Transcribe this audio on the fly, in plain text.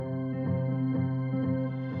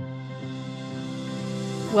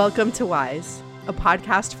Welcome to Wise, a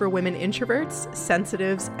podcast for women introverts,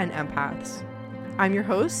 sensitives, and empaths. I'm your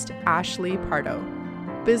host, Ashley Pardo,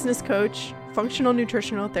 business coach, functional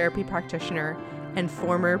nutritional therapy practitioner, and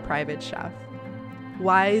former private chef.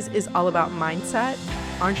 Wise is all about mindset,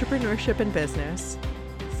 entrepreneurship and business,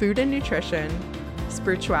 food and nutrition,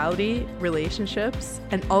 spirituality, relationships,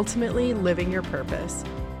 and ultimately living your purpose,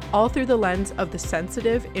 all through the lens of the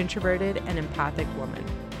sensitive, introverted, and empathic woman.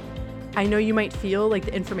 I know you might feel like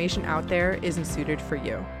the information out there isn't suited for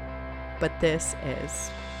you, but this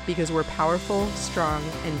is, because we're powerful, strong,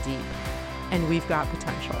 and deep, and we've got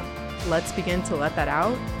potential. Let's begin to let that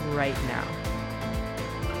out right now.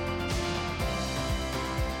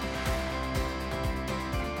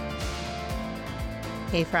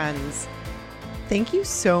 Hey friends, thank you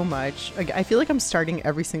so much. I feel like I'm starting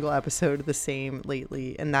every single episode the same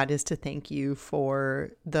lately, and that is to thank you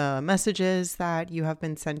for the messages that you have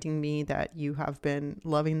been sending me, that you have been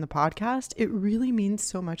loving the podcast. It really means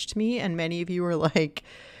so much to me, and many of you are like,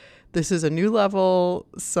 this is a new level,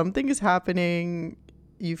 something is happening,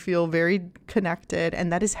 you feel very connected,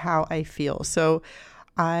 and that is how I feel. So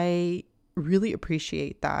I really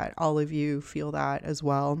appreciate that all of you feel that as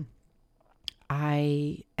well.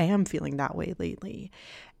 I am feeling that way lately.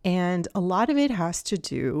 And a lot of it has to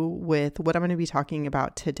do with what I'm going to be talking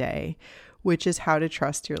about today, which is how to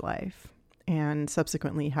trust your life, and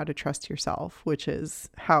subsequently how to trust yourself, which is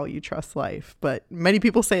how you trust life. But many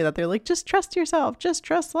people say that they're like, just trust yourself, just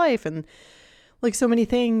trust life. And like so many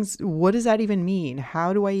things, what does that even mean?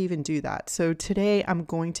 How do I even do that? So today I'm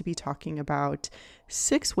going to be talking about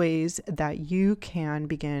 6 ways that you can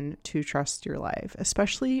begin to trust your life,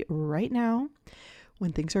 especially right now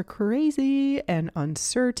when things are crazy and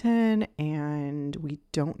uncertain and we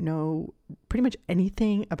don't know pretty much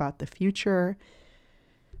anything about the future.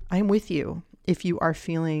 I'm with you if you are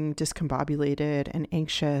feeling discombobulated and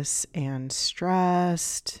anxious and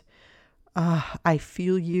stressed. I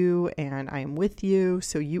feel you and I am with you.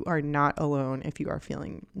 So you are not alone if you are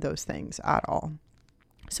feeling those things at all.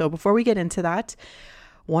 So before we get into that,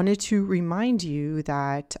 wanted to remind you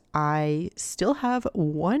that I still have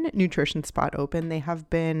 1 nutrition spot open. They have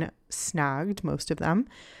been snagged, most of them.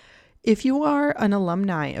 If you are an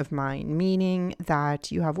alumni of mine, meaning that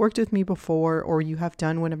you have worked with me before or you have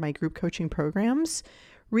done one of my group coaching programs,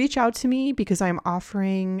 reach out to me because I'm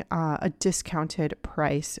offering a discounted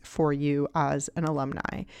price for you as an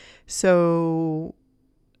alumni. So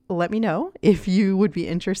let me know if you would be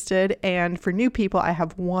interested. And for new people, I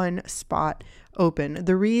have 1 spot open.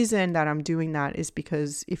 The reason that I'm doing that is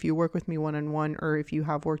because if you work with me one-on-one, or if you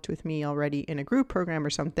have worked with me already in a group program or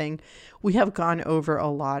something, we have gone over a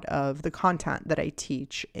lot of the content that I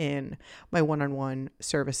teach in my one-on-one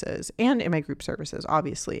services and in my group services,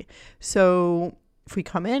 obviously. So if we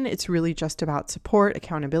come in, it's really just about support,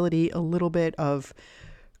 accountability, a little bit of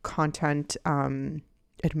content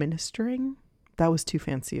administering. That was too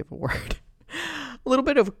fancy of a word. A little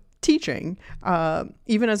bit of teaching.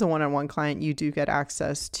 Even as a one-on-one client, you do get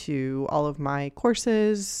access to all of my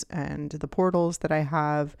courses and the portals that I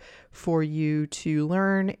have for you to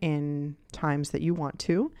learn in times that you want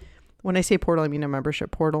to. When I say portal, I mean a membership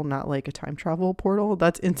portal, not like a time travel portal.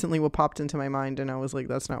 That's instantly what popped into my mind. And I was like,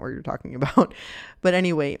 that's not what you're talking about. But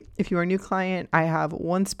anyway, if you're a new client, I have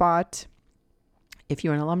 1 spot. If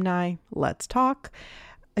you're an alumni, let's talk.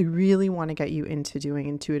 I really want to get you into doing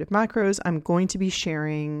intuitive macros. I'm going to be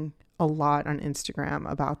sharing a lot on Instagram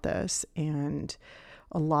about this and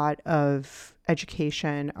a lot of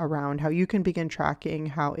education around how you can begin tracking,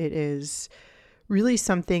 how it is really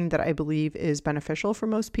something that I believe is beneficial for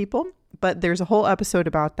most people. But there's a whole episode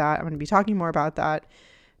about that. I'm going to be talking more about that.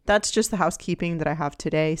 That's just the housekeeping that I have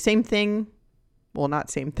today. Same thing. Well,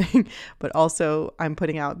 not same thing, but also I'm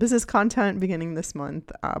putting out business content beginning this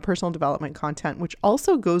month, personal development content, which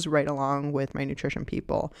also goes right along with my nutrition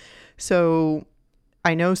people. So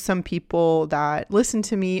I know some people that listen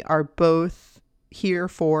to me are both here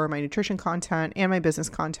for my nutrition content and my business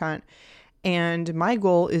content. And my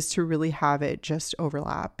goal is to really have it just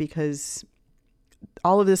overlap, because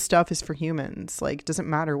all of this stuff is for humans. Like, it doesn't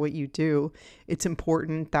matter what you do. It's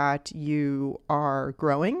important that you are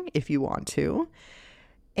growing if you want to.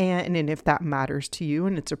 And if that matters to you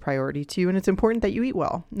and it's a priority to you, and it's important that you eat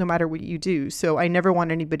well, no matter what you do. So I never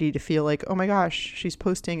want anybody to feel like, oh my gosh, she's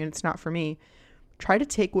posting and it's not for me. Try to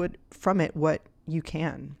take what you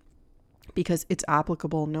can. because it's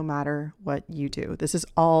applicable no matter what you do. This is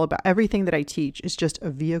all about, everything that I teach is just a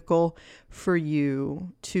vehicle for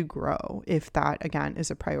you to grow, if that, again, is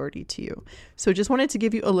a priority to you. So just wanted to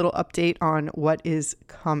give you a little update on what is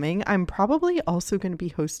coming. I'm probably also going to be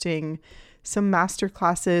hosting some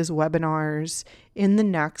masterclasses, webinars in the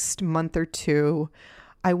next month or two.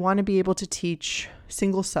 I want to be able to teach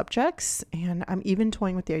single subjects, and I'm even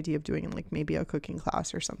toying with the idea of doing like maybe a cooking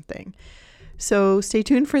class or something. So stay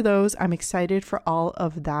tuned for those. I'm excited for all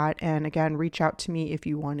of that. And again, reach out to me if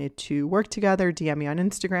you wanted to work together. DM me on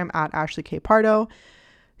Instagram at Ashley K. Pardo.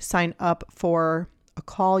 Sign up for a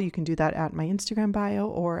call. You can do that at my Instagram bio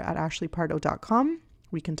or at ashleypardo.com.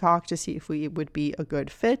 We can talk to see if we would be a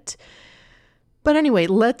good fit. But anyway,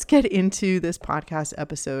 let's get into this podcast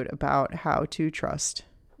episode about how to trust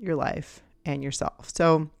your life and yourself.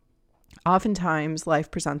 So oftentimes life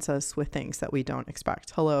presents us with things that we don't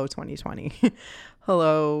expect. Hello, 2020.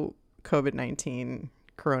 Hello, COVID-19,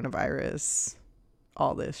 coronavirus,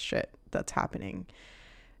 all this shit that's happening.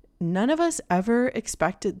 None of us ever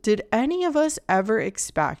expected, did any of us ever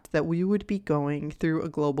expect that we would be going through a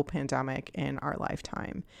global pandemic in our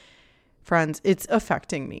lifetime? Friends, it's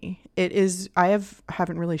affecting me. It is,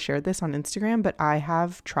 haven't really shared this on Instagram, but I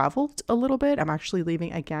have traveled a little bit. I'm actually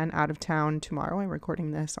leaving again out of town tomorrow. I'm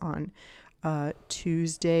recording this on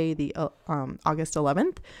Tuesday, the August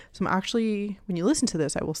 11th. So I'm actually, when you listen to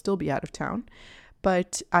this, I will still be out of town,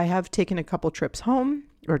 but I have taken a couple trips home,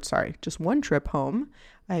 just one trip home.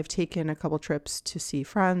 I have taken a couple trips to see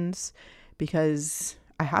friends because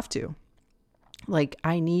I have to. Like,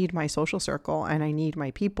 I need my social circle and I need my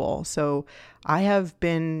people. So I have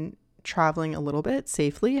been traveling a little bit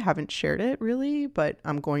safely. Haven't shared it really, but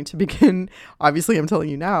I'm going to begin. Obviously, I'm telling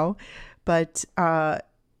you now, but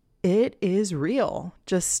it is real.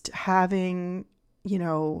 Just having,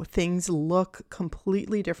 things look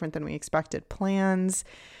completely different than we expected. Plans,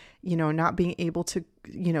 not being able to,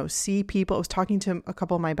 see people. I was talking to a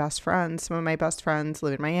couple of my best friends. Some of my best friends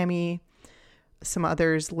live in Miami. Some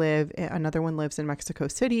others another one lives in Mexico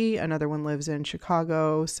City. Another one lives in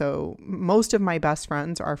Chicago. So most of my best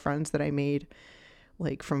friends are friends that I made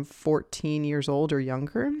like from 14 years old or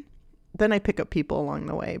younger. Then I pick up people along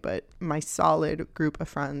the way, but my solid group of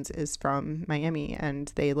friends is from Miami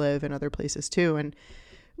and they live in other places too. And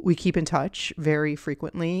we keep in touch very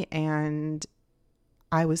frequently. And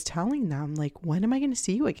I was telling them, like, when am I going to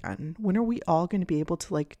see you again? When are we all going to be able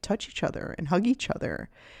to like touch each other and hug each other?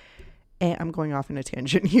 And I'm going off on a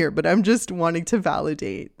tangent here, but I'm just wanting to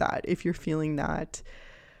validate that if you're feeling that,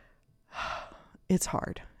 it's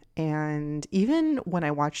hard. And even when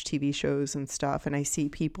I watch TV shows and stuff and I see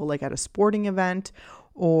people like at a sporting event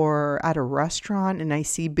or at a restaurant and I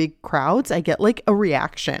see big crowds, I get like a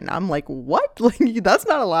reaction. I'm like, what? Like, that's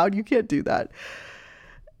not allowed. You can't do that.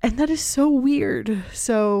 And that is so weird.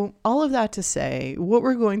 So all of that to say, what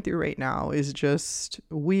we're going through right now is just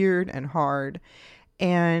weird and hard.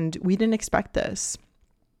 And we didn't expect this.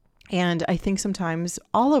 And I think sometimes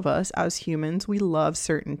all of us as humans, we love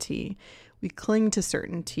certainty. We cling to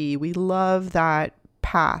certainty. We love that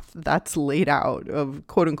path that's laid out of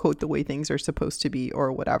quote unquote the way things are supposed to be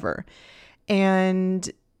or whatever. And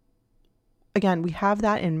again, we have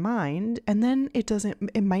that in mind, and then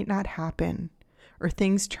it might not happen or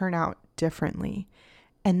things turn out differently.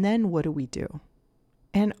 And then what do?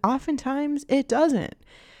 And oftentimes it doesn't.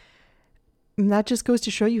 And that just goes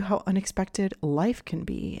to show you how unexpected life can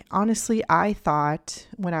be. Honestly, I thought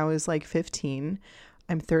when I was like 15,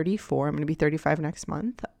 I'm 34. I'm going to be 35 next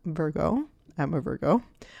month. Virgo. I'm a Virgo.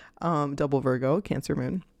 Double Virgo, Cancer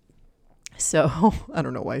moon. So I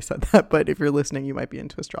don't know why I said that, but if you're listening, you might be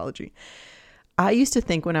into astrology. I used to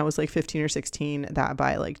think when I was like 15 or 16 that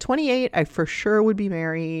by like 28, I for sure would be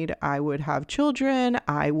married. I would have children.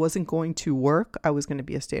 I wasn't going to work. I was going to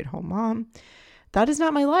be a stay-at-home mom. That is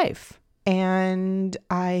not my life. And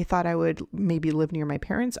I thought I would maybe live near my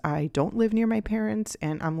parents. I don't live near my parents,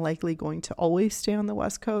 and I'm likely going to always stay on the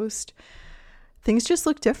West Coast. Things just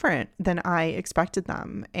look different than I expected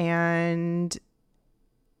them. And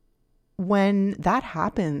when that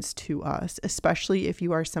happens to us, especially if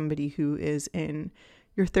you are somebody who is in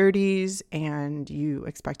your 30s and you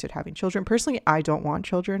expected having children. Personally, I don't want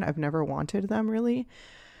children. I've never wanted them really,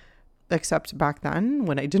 except back then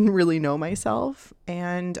when I didn't really know myself.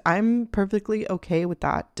 And I'm perfectly okay with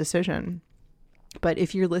that decision. But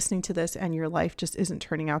if you're listening to this and your life just isn't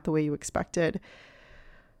turning out the way you expected,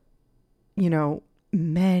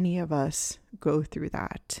 many of us go through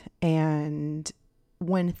that. And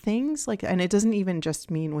when things like, and it doesn't even just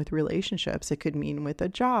mean with relationships, it could mean with a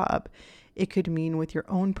job. It could mean with your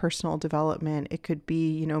own personal development. It could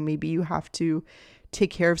be, maybe you have to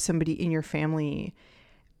take care of somebody in your family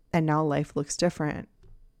and now life looks different.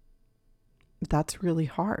 That's really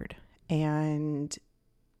hard. And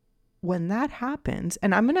when that happens,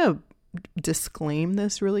 and I'm going to disclaim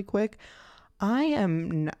this really quick,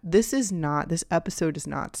 this episode is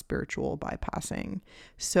not spiritual bypassing.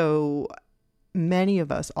 So many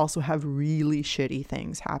of us also have really shitty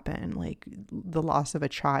things happen, like the loss of a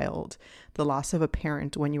child, the loss of a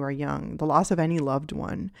parent when you are young, the loss of any loved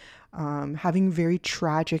one, having very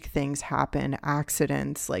tragic things happen,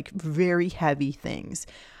 accidents, like very heavy things.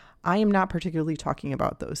 I am not particularly talking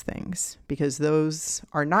about those things, because those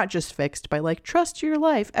are not just fixed by like, trust your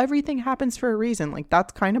life, everything happens for a reason. Like,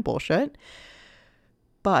 that's kind of bullshit.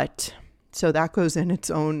 But so that goes in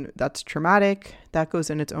its own, that's traumatic. That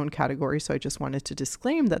goes in its own category. So I just wanted to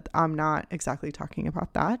disclaim that I'm not exactly talking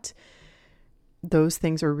about that. Those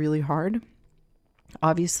things are really hard,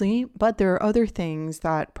 obviously, but there are other things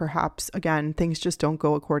that perhaps, again, things just don't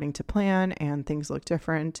go according to plan and things look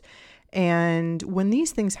different. And when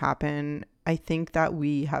these things happen, I think that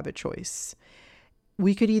we have a choice.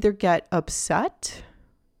 We could either get upset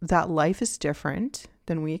that life is different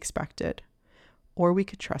than we expected, or we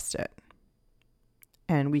could trust it.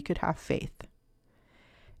 And we could have faith,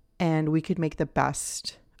 and we could make the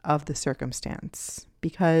best of the circumstance,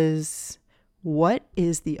 because what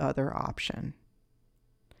is the other option?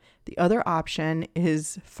 The other option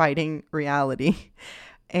is fighting reality.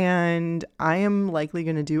 And I am likely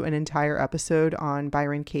going to do an entire episode on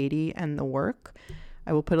Byron Katie and the work.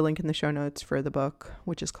 I will put a link in the show notes for the book,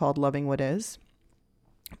 which is called Loving What Is.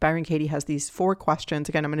 Byron Katie has these 4 questions.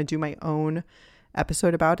 Again, I'm going to do my own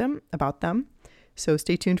episode about them. So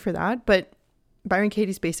stay tuned for that. But Byron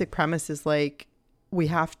Katie's basic premise is like, we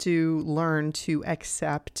have to learn to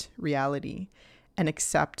accept reality and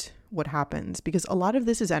accept what happens, because a lot of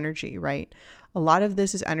this is energy, right? A lot of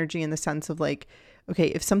this is energy in the sense of like, okay,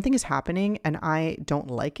 if something is happening and I don't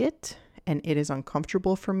like it and it is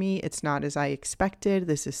uncomfortable for me, it's not as I expected,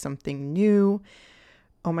 this is something new,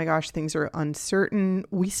 oh my gosh, things are uncertain.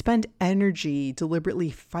 We spend energy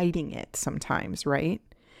deliberately fighting it sometimes, right?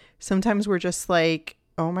 Sometimes we're just like,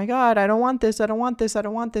 oh my God, I don't want this. I don't want this. I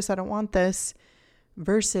don't want this. I don't want this,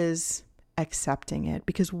 versus accepting it,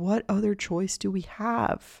 because what other choice do we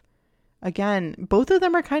have? Again, both of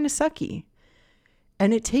them are kind of sucky,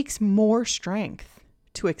 and it takes more strength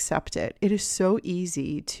to accept it. It is so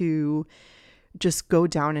easy to just go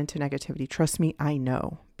down into negativity. Trust me, I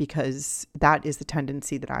know, because that is the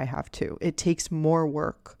tendency that I have too. It takes more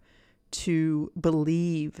work to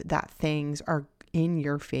believe that things are in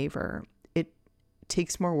your favor. It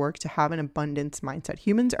takes more work to have an abundance mindset.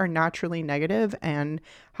 Humans are naturally negative and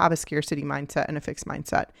have a scarcity mindset and a fixed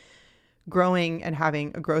mindset. Growing and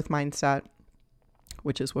having a growth mindset,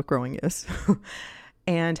 which is what growing is,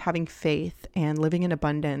 and having faith and living in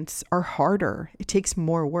abundance are harder. It takes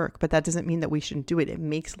more work, but that doesn't mean that we shouldn't do it. It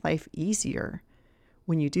makes life easier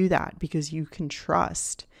when you do that, because you can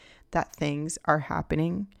trust that things are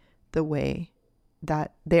happening the way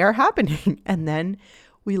that they are happening. And then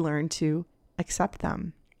we learn to accept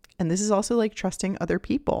them. And this is also like trusting other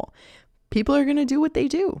people. People are going to do what they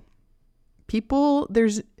do.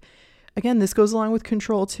 Again, this goes along with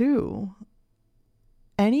control too.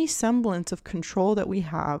 Any semblance of control that we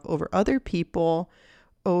have over other people,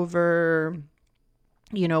 over,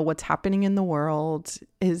 what's happening in the world,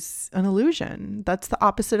 is an illusion. That's the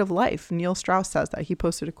opposite of life. Neil Strauss says that. He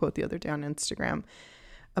posted a quote the other day on Instagram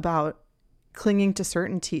about clinging to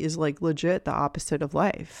certainty is like legit the opposite of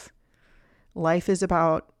life. Life is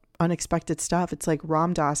about unexpected stuff. It's like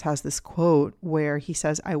Ram Dass has this quote where he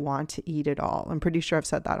says, I want to eat it all. I'm pretty sure I've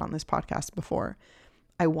said that on this podcast before.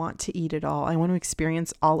 I want to eat it all. I want to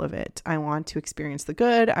experience all of it. I want to experience the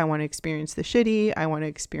good. I want to experience the shitty. I want to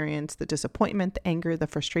experience the disappointment, the anger, the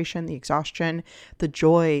frustration, the exhaustion, the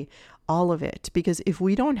joy, all of it. Because if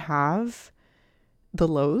we don't have the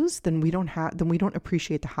lows, then we don't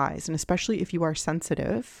appreciate the highs. And especially if you are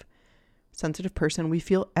sensitive person, we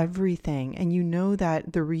feel everything. And you know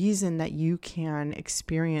that the reason that you can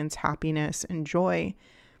experience happiness and joy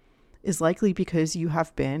is likely because you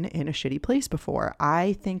have been in a shitty place before.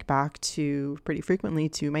 I think back pretty frequently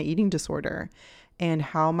to my eating disorder and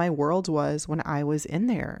how my world was when I was in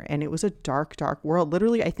there. And it was a dark, dark world.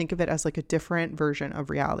 Literally, I think of it as like a different version of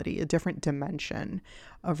reality, a different dimension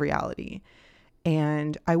of reality.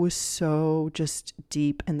 And I was so just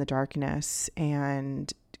deep in the darkness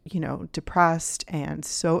and, depressed and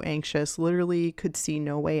so anxious, literally could see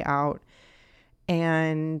no way out.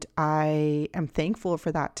 And I am thankful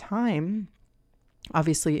for that time.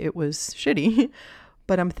 Obviously, it was shitty,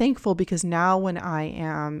 But I'm thankful because now when I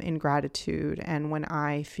am in gratitude and when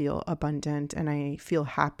I feel abundant and I feel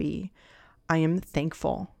happy, I am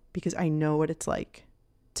thankful because I know what it's like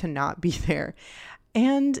to not be there.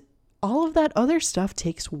 And all of that other stuff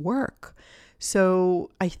takes work.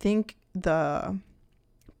 So I think the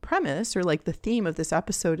premise or like the theme of this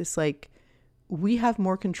episode is like, we have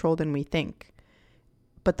more control than we think.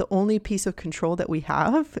 But the only piece of control that we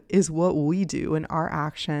have is what we do and our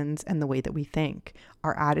actions and the way that we think,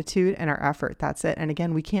 our attitude and our effort. That's it. And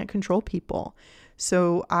again, we can't control people.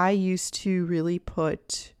 So I used to really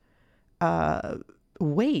put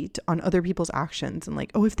weight on other people's actions and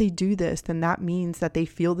like, oh, if they do this, then that means that they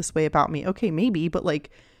feel this way about me. Okay, maybe, but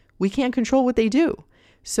like we can't control what they do.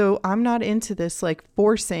 So I'm not into this like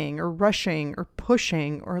forcing or rushing or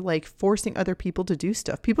pushing or like forcing other people to do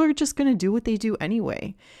stuff. People are just going to do what they do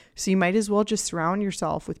anyway. So you might as well just surround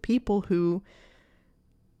yourself with people who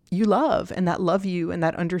you love and that love you and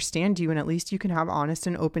that understand you. And at least you can have honest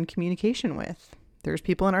and open communication with. There's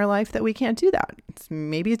people in our life that we can't do that.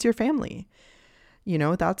 Maybe it's your family. You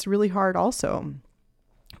know, that's really hard also.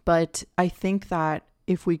 But I think that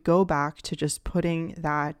if we go back to just putting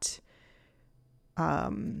that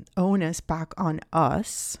onus back on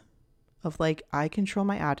us of like, I control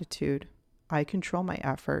my attitude, I control my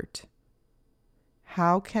effort.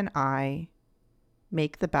 How can I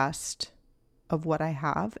make the best of what I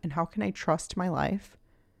have? And how can I trust my life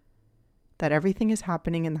that everything is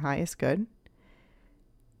happening in the highest good?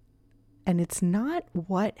 And it's not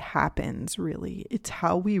what happens really. It's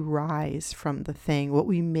how we rise from the thing, what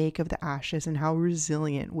we make of the ashes and how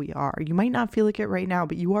resilient we are. You might not feel like it right now,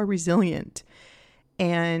 but you are resilient.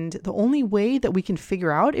 And the only way that we can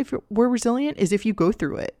figure out if we're resilient is if you go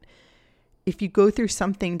through it. If you go through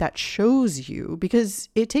something that shows you, because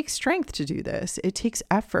it takes strength to do this, it takes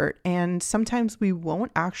effort. And sometimes we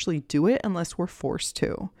won't actually do it unless we're forced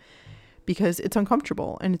to, because it's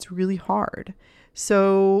uncomfortable and it's really hard.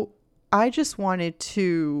 So I just wanted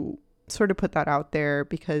to sort of put that out there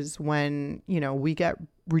because when, you know, we get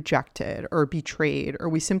rejected or betrayed, or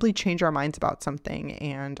we simply change our minds about something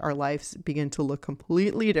and our lives begin to look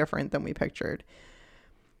completely different than we pictured,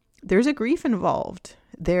 there's a grief involved.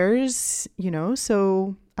 There's, you know,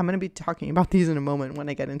 so I'm going to be talking about these in a moment when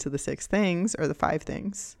I get into the 6 things or the 5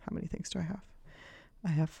 things. How many things do I have? I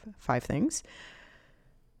have 5 things.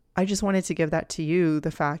 I just wanted to give that to you,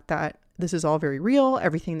 the fact that this is all very real.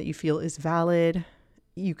 Everything that you feel is valid.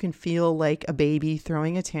 You can feel like a baby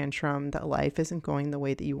throwing a tantrum that life isn't going the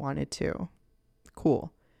way that you want it to.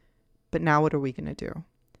 Cool. But now what are we going to do?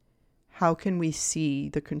 How can we see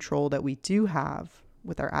the control that we do have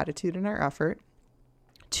with our attitude and our effort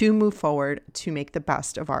to move forward to make the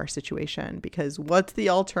best of our situation? Because what's the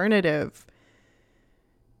alternative?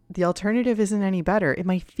 The alternative isn't any better. It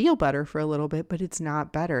might feel better for a little bit, but it's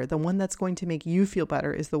not better. The one that's going to make you feel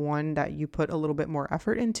better is the one that you put a little bit more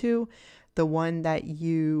effort into, the one that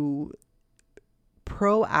you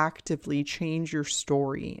proactively change your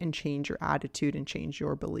story and change your attitude and change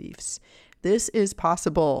your beliefs. This is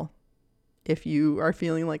possible if you are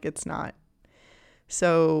feeling like it's not.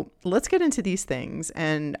 So let's get into these things.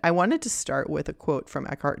 And I wanted to start with a quote from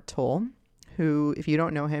Eckhart Tolle, who, if you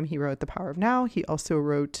don't know him, he wrote The Power of Now. He also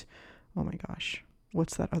wrote, oh my gosh,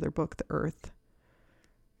 what's that other book? The Earth,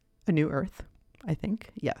 A New Earth, I think.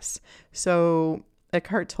 Yes. So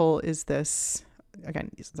Eckhart Tolle is this,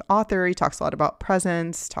 again, he's the author. He talks a lot about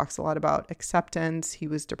presence, talks a lot about acceptance. He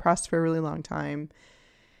was depressed for a really long time.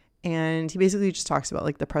 And he basically just talks about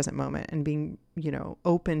like the present moment and being, you know,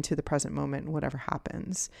 open to the present moment and whatever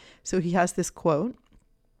happens. So he has this quote: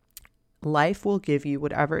 life will give you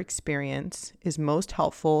whatever experience is most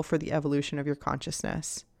helpful for the evolution of your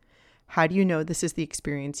consciousness. How do you know this is the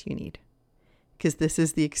experience you need? Because this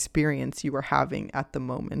is the experience you are having at the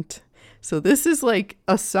moment. So this is like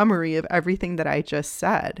a summary of everything that I just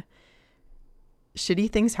said.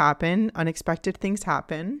 Shitty things happen, unexpected things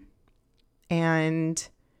happen, and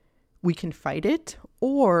we can fight it,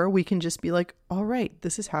 or we can just be like, all right,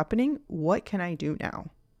 this is happening. What can I do now?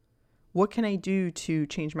 What can I do to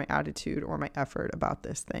change my attitude or my effort about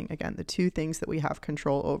this thing? Again, the 2 things that we have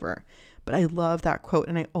control over. But I love that quote,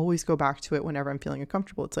 and I always go back to it whenever I'm feeling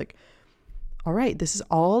uncomfortable. It's like, all right, this is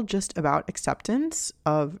all just about acceptance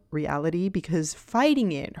of reality, because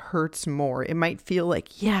fighting it hurts more. It might feel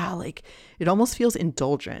like, yeah, like it almost feels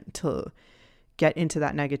indulgent to get into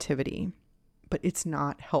that negativity, but it's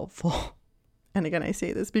not helpful. And again, I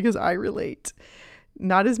say this because I relate.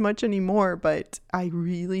 Not as much anymore, but I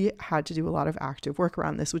really had to do a lot of active work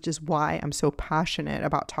around this, which is why I'm so passionate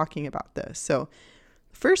about talking about this. So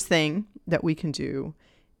the first thing that we can do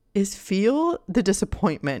is feel the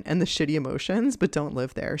disappointment and the shitty emotions, but don't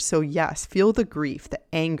live there. So yes, feel the grief, the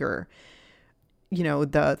anger,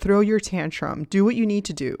 the throw your tantrum, do what you need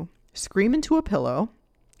to do. Scream into a pillow,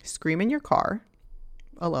 scream in your car,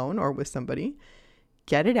 alone or with somebody,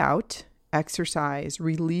 get it out, exercise,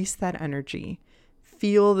 release that energy,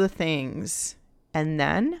 feel the things, and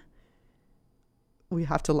then we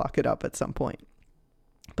have to lock it up at some point.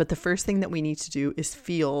 But the first thing that we need to do is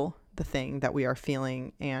feel the thing that we are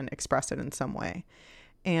feeling and express it in some way.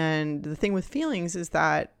 And the thing with feelings is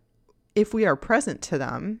that if we are present to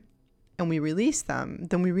them and we release them,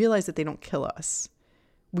 then we realize that they don't kill us.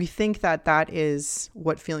 We think that that is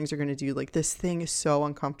what feelings are going to do. Like, this thing is so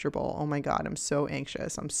uncomfortable. Oh my God, I'm so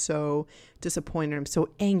anxious. I'm so disappointed. I'm so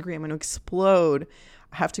angry. I'm going to explode.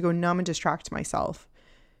 I have to go numb and distract myself.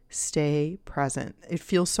 Stay present. It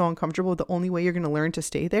feels so uncomfortable. The only way you're going to learn to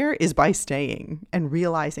stay there is by staying and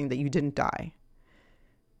realizing that you didn't die.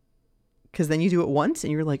 Because then you do it once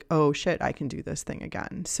and you're like, oh shit, I can do this thing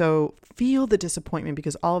again. So feel the disappointment,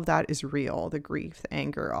 because all of that is real. The grief, the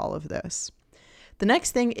anger, all of this. The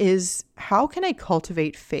next thing is, how can I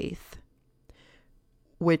cultivate faith?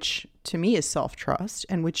 Which to me is self-trust,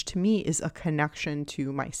 and which to me is a connection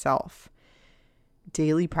to myself.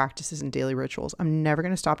 Daily practices and daily rituals. I'm never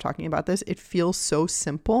going to stop talking about this. It feels so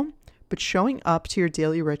simple, but showing up to your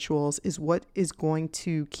daily rituals is what is going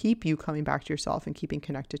to keep you coming back to yourself and keeping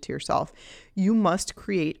connected to yourself. You must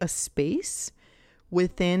create a space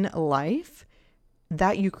within life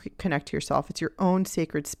that you connect to yourself. It's your own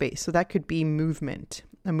sacred space. So that could be movement,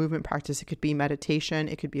 a movement practice. It could be meditation.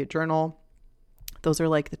 It could be a journal. Those are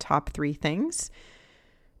like the top 3 things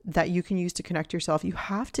that you can use to connect yourself. You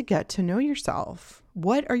have to get to know yourself.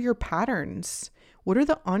 What are your patterns? What are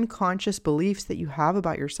the unconscious beliefs that you have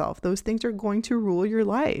about yourself? Those things are going to rule your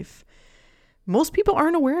life. Most people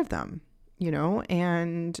aren't aware of them,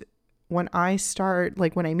 and when I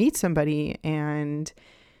meet somebody and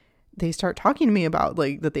they start talking to me about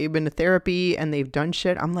like that they've been to therapy and they've done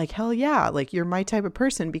shit, I'm like, hell yeah, like you're my type of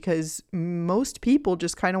person, because most people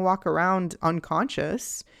just kind of walk around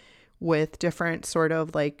unconscious with different sort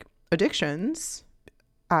of like addictions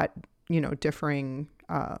at, differing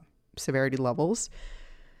severity levels.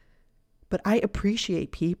 But I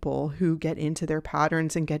appreciate people who get into their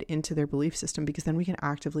patterns and get into their belief system, because then we can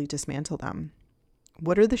actively dismantle them.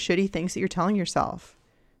 What are the shitty things that you're telling yourself?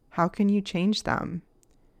 How can you change them?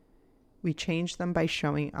 We change them by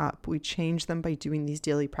showing up. We change them by doing these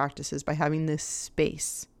daily practices, by having this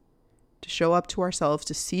space to show up to ourselves,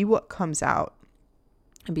 to see what comes out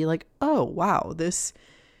and be like, oh, wow, this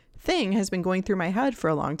thing has been going through my head for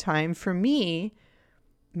a long time. For me,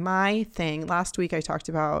 my thing, last week I talked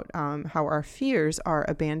about how our fears are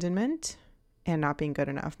abandonment and not being good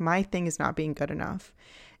enough. My thing is not being good enough.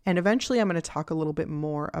 And eventually I'm going to talk a little bit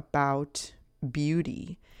more about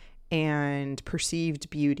beauty and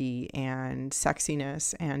perceived beauty and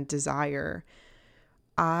sexiness and desire.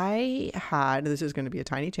 This is going to be a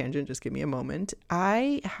tiny tangent, just give me a moment.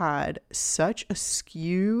 I had such a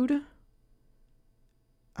skewed,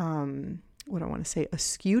 a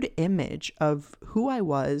skewed image of who I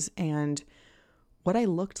was and what I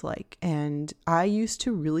looked like. And I used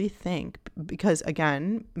to really think, because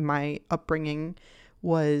again, my upbringing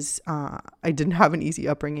was, I didn't have an easy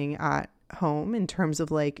upbringing at home in terms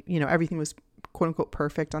of like, everything was quote unquote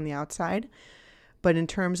perfect on the outside. But in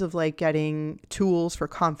terms of like getting tools for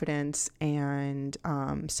confidence and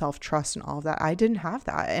self-trust and all of that, I didn't have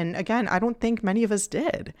that. And again, I don't think many of us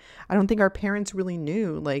did. I don't think our parents really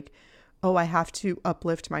knew like, oh, I have to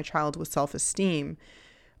uplift my child with self-esteem.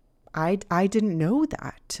 I didn't know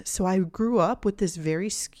that. So I grew up with this very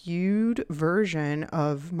skewed version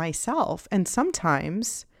of myself. And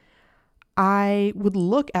sometimes I would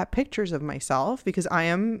look at pictures of myself, because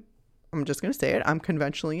I'm just going to say it, I'm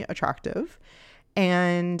conventionally attractive.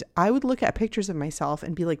 And I would look at pictures of myself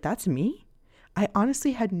and be like, that's me. I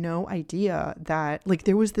honestly had no idea that like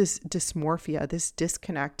there was this dysmorphia, this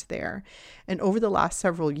disconnect there. And over the last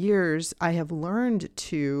several years, I have learned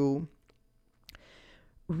to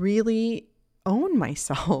really own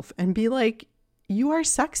myself and be like, you are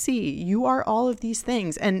sexy. You are all of these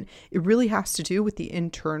things. And it really has to do with the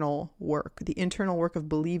internal work of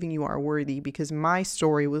believing you are worthy, because my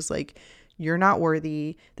story was like, you're not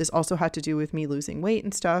worthy. This also had to do with me losing weight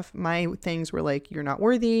and stuff. My things were like, you're not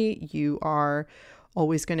worthy. You are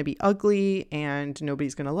always going to be ugly and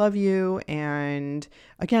nobody's going to love you. And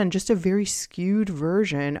again, just a very skewed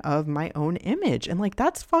version of my own image. And like,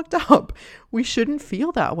 that's fucked up. We shouldn't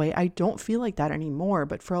feel that way. I don't feel like that anymore.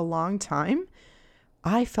 But for a long time,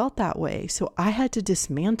 I felt that way. So I had to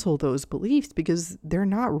dismantle those beliefs because they're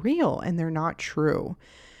not real and they're not true.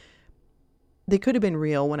 they could have been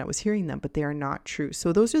real when I was hearing them, but they are not true.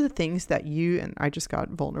 So those are the things that and I just got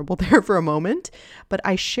vulnerable there for a moment, but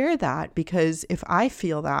I share that because if I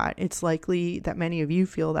feel that, it's likely that many of you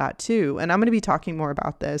feel that too. And I'm going to be talking more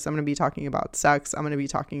about this. I'm going to be talking about sex. I'm going to be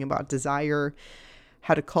talking about desire,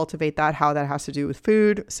 how to cultivate that, how that has to do with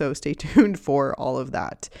food. So stay tuned for all of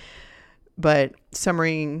that. But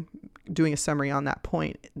doing a summary on that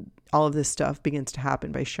point, all of this stuff begins to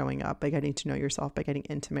happen by showing up, by getting to know yourself, by getting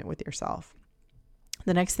intimate with yourself.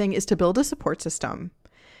 The next thing is to build a support system.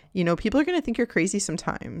 People are going to think you're crazy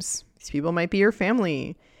sometimes. These people might be your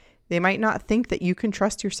family. They might not think that you can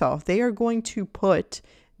trust yourself. They are going to put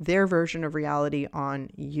their version of reality on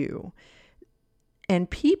you. And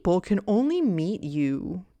people can only meet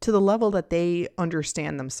you to the level that they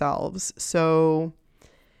understand themselves. So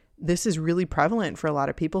this is really prevalent for a lot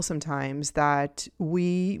of people sometimes, that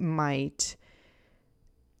we might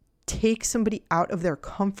take somebody out of their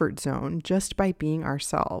comfort zone just by being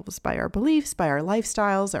ourselves, by our beliefs, by our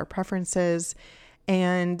lifestyles, our preferences,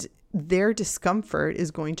 and their discomfort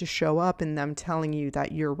is going to show up in them telling you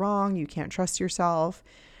that you're wrong, you can't trust yourself.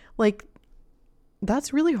 Like,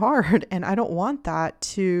 that's really hard, and I don't want that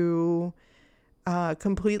to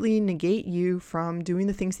completely negate you from doing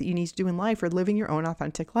the things that you need to do in life or living your own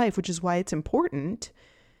authentic life, which is why it's important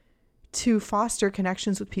to foster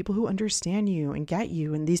connections with people who understand you and get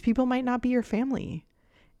you. And these people might not be your family,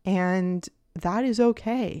 and that is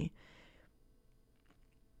okay.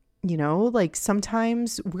 Like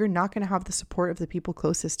sometimes we're not going to have the support of the people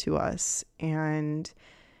closest to us, and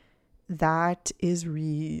that is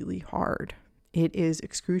really hard. It is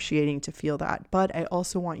excruciating to feel that. But I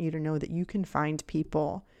also want you to know that you can find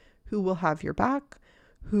people who will have your back,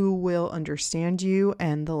 who will understand you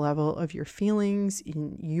and the level of your feelings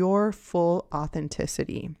in your full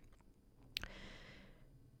authenticity.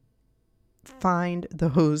 Find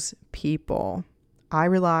those people. I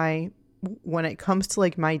rely, when it comes to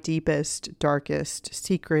like my deepest, darkest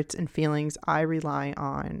secrets and feelings, I rely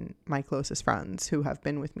on my closest friends who have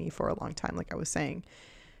been with me for a long time, like I was saying,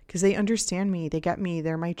 because they understand me, they get me,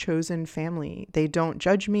 they're my chosen family. They don't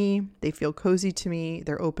judge me, they feel cozy to me,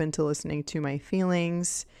 they're open to listening to my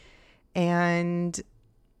feelings. And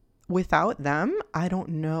without them, I don't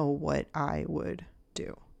know what I would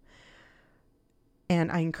do.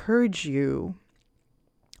 And I encourage you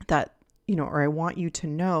that, or I want you to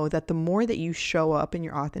know that the more that you show up in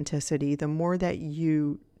your authenticity, the more that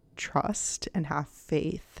you trust and have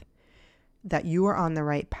faith that you are on the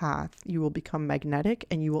right path, you will become magnetic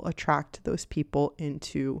and you will attract those people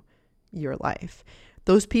into your life.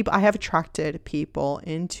 Those people, I have attracted people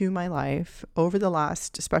into my life over the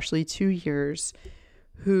last, especially 2 years,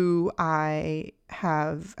 who I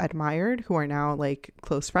have admired, who are now like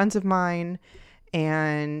close friends of mine.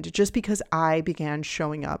 And just because I began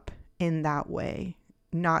showing up in that way,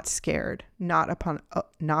 not scared, not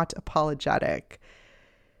apologetic,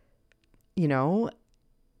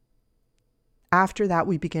 after that,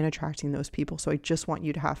 we begin attracting those people. So I just want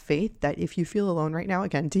you to have faith that if you feel alone right now,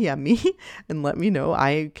 again, DM me and let me know.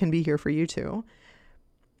 I can be here for you too.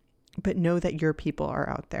 But know that your people are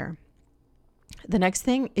out there. The next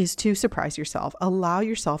thing is to surprise yourself. Allow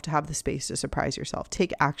yourself to have the space to surprise yourself.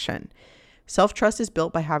 Take action. Self-trust is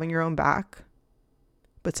built by having your own back.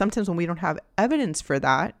 But sometimes when we don't have evidence for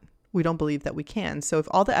that, we don't believe that we can. So if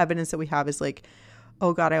all the evidence that we have is like,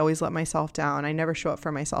 oh God, I always let myself down, I never show up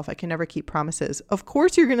for myself, I can never keep promises, of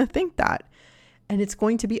course you're going to think that. And it's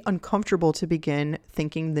going to be uncomfortable to begin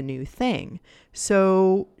thinking the new thing.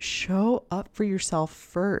 So show up for yourself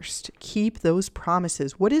first. Keep those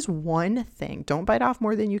promises. What is one thing? Don't bite off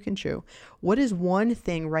more than you can chew. What is one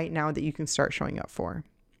thing right now that you can start showing up for?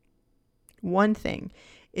 One thing.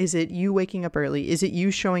 Is it you waking up early? Is it you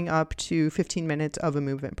showing up to 15 minutes of a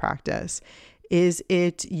movement practice? Is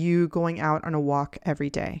it you going out on a walk every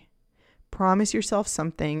day? Promise yourself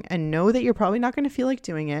something and know that you're probably not going to feel like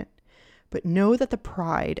doing it, but know that the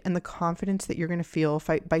pride and the confidence that you're going to feel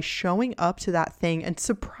by showing up to that thing and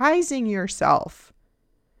surprising yourself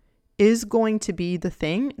is going to be the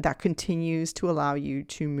thing that continues to allow you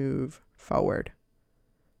to move forward.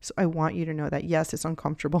 So I want you to know that, yes, it's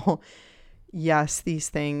uncomfortable. Yes, these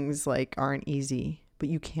things like aren't easy, but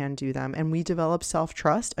you can do them. And we develop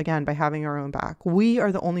self-trust, again, by having our own back. We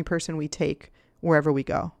are the only person we take wherever we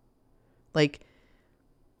go. Like,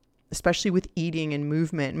 especially with eating and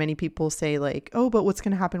movement, many people say like, oh, but what's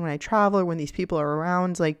going to happen when I travel or when these people are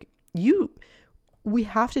around? Like, we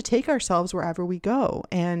have to take ourselves wherever we go.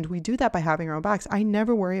 And we do that by having our own backs. I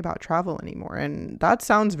never worry about travel anymore. And that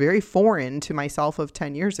sounds very foreign to myself of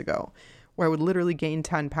 10 years ago, where I would literally gain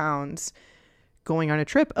 10 pounds going on a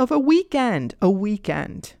trip of a weekend,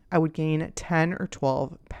 I would gain 10 or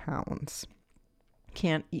 12 pounds.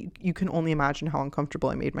 You can only imagine how uncomfortable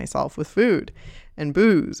I made myself with food and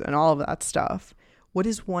booze and all of that stuff. What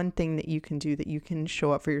is one thing that you can do that you can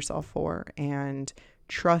show up for yourself for and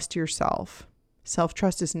trust yourself?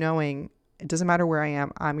 Self-trust is knowing it doesn't matter where I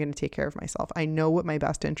am, I'm going to take care of myself. I know what my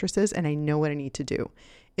best interest is and I know what I need to do.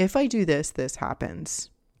 If I do this, this happens.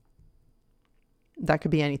 That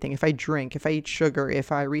could be anything. If I drink, if I eat sugar,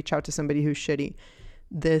 if I reach out to somebody who's shitty,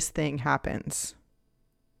 this thing happens.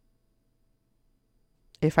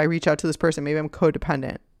 If I reach out to this person, maybe I'm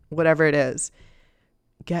codependent, whatever it is,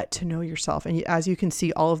 get to know yourself. And as you can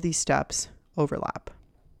see, all of these steps overlap.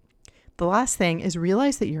 The last thing is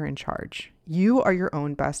realize that you're in charge. You are your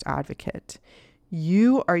own best advocate.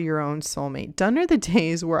 You are your own soulmate. Done are the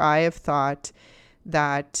days where I have thought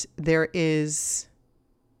that there is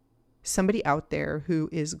somebody out there who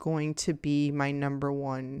is going to be my number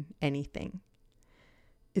one anything.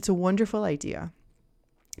 It's a wonderful idea.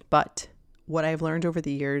 But what I've learned over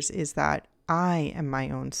the years is that I am my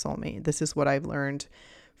own soulmate. This is what I've learned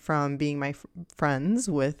from being my friends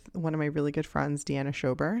with one of my really good friends, Deanna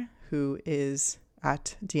Schober, who is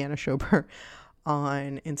at Deanna Schober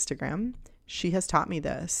on Instagram. She has taught me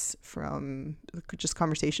this from just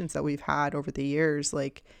conversations that we've had over the years.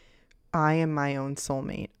 Like, I am my own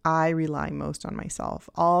soulmate. I rely most on myself.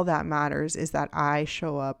 All that matters is that I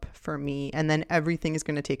show up for me, and then everything is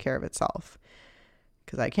going to take care of itself.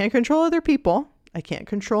 Because I can't control other people. I can't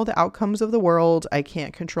control the outcomes of the world. I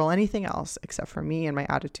can't control anything else except for me and my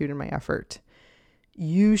attitude and my effort.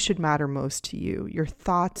 You should matter most to you. Your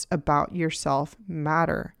thoughts about yourself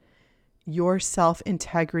matter. Your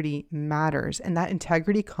self-integrity matters. And that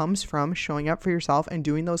integrity comes from showing up for yourself and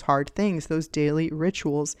doing those hard things, those daily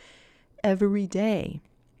rituals every day.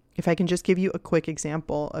 If I can just give you a quick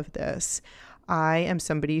example of this, I am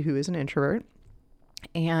somebody who is an introvert.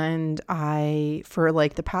 And I, for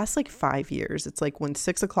like the past 5 years, it's like when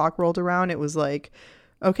 6 o'clock rolled around, it was like,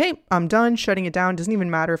 okay, I'm done shutting it down. Doesn't even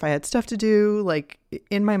matter if I had stuff to do. Like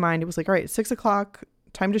in my mind, it was like, all right, 6 o'clock,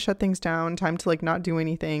 time to shut things down, time to not do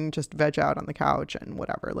anything, just veg out on the couch and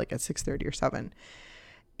whatever, like at 6:30 or 7.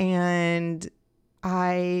 And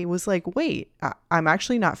I was like, wait, I'm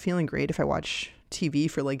actually not feeling great if I watch TV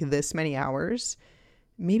for this many hours.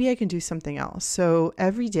 Maybe I can do something else. So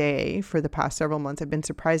every day for the past several months, I've been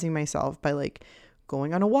surprising myself by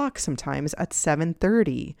going on a walk sometimes at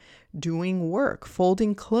 7:30, doing work,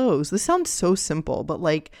 folding clothes. This sounds so simple, but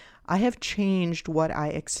I have changed what I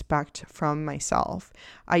expect from myself.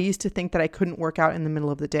 I used to think that I couldn't work out in the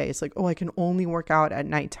middle of the day. It's I can only work out at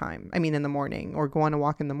nighttime. I mean, in the morning, or go on a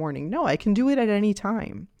walk in the morning. No, I can do it at any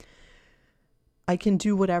time. I can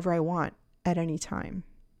do whatever I want at any time.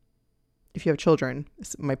 If you have children,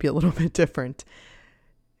 this might be a little bit different.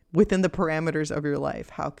 Within the parameters of your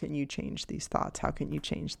life, how can you change these thoughts? How can you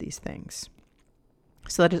change these things?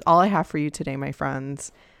 So that is all I have for you today, my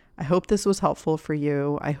friends. I hope this was helpful for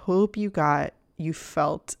you. I hope you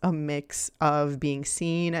felt a mix of being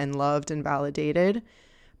seen and loved and validated.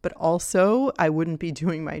 But also, I wouldn't be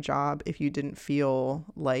doing my job if you didn't feel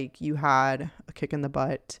like you had a kick in the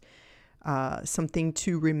butt, something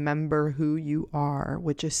to remember who you are,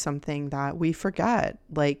 which is something that we forget.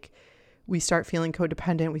 We start feeling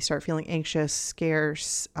codependent, we start feeling anxious,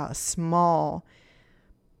 scarce, small.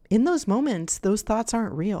 In those moments, those thoughts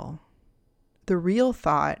aren't real. The real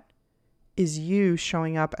thought is you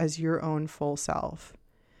showing up as your own full self.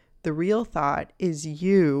 The real thought is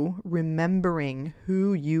you remembering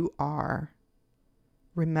who you are.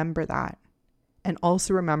 Remember that. And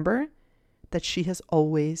also remember that she has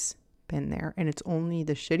always been there. And it's only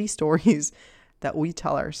the shitty stories that we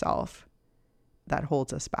tell ourselves that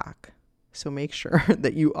holds us back. So make sure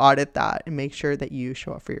that you audit that and make sure that you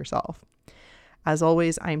show up for yourself. As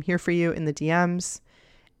always, I'm here for you in the DMs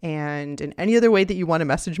and in any other way that you want to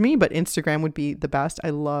message me, but Instagram would be the best. I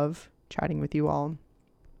love chatting with you all.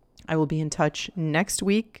 I will be in touch next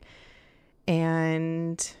week,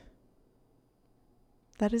 and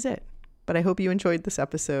that is it. But I hope you enjoyed this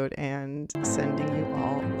episode, and sending you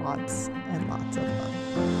all lots and lots of love.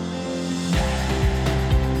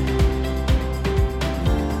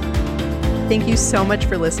 Thank you so much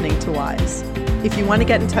for listening to Wise. If you want to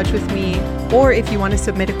get in touch with me, or if you want to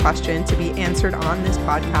submit a question to be answered on this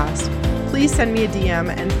podcast, please send me a DM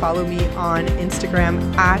and follow me on Instagram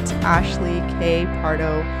at Ashley K.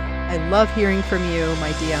 Pardo. I love hearing from you. My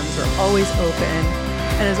DMs are always open.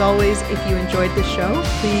 And as always, if you enjoyed this show,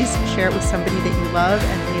 please share it with somebody that you love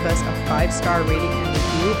and leave us a 5-star rating and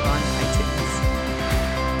review on iTunes.